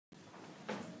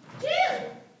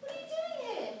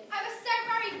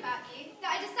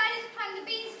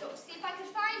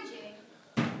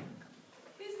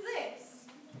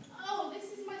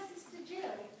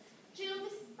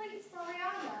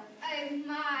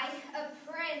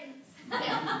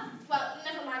Yeah. Well,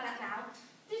 never mind that now.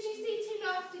 Did you see two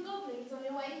nasty goblins on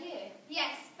your way here?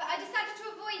 Yes, but I decided to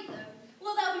avoid them.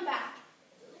 Well, they'll be back.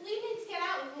 We need to get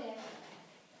out of here.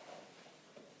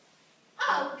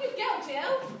 Oh, good girl,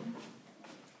 Jill.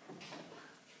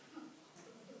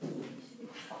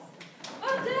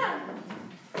 Well done.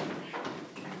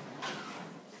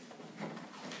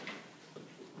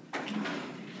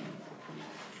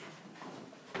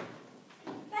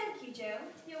 Thank you, Jill.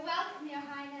 You're welcome, Your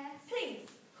Highness. Please,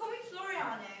 call me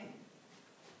Floriano.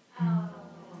 Oh.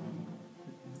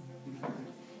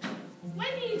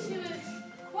 When you two have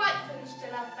quite finished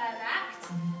your love-burn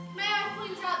act, may I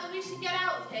point out that we should get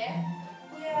out of here?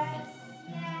 Yes.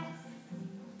 Yes.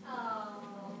 Oh.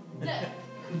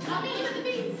 Look, I'll meet you at the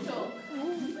Beanstalk.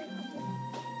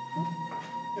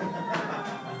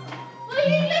 Will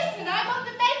you listen? I'm on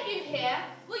the menu here.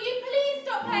 Will you please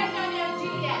stop playing Romeo and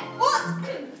Juliet? What?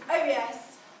 Oh, yes.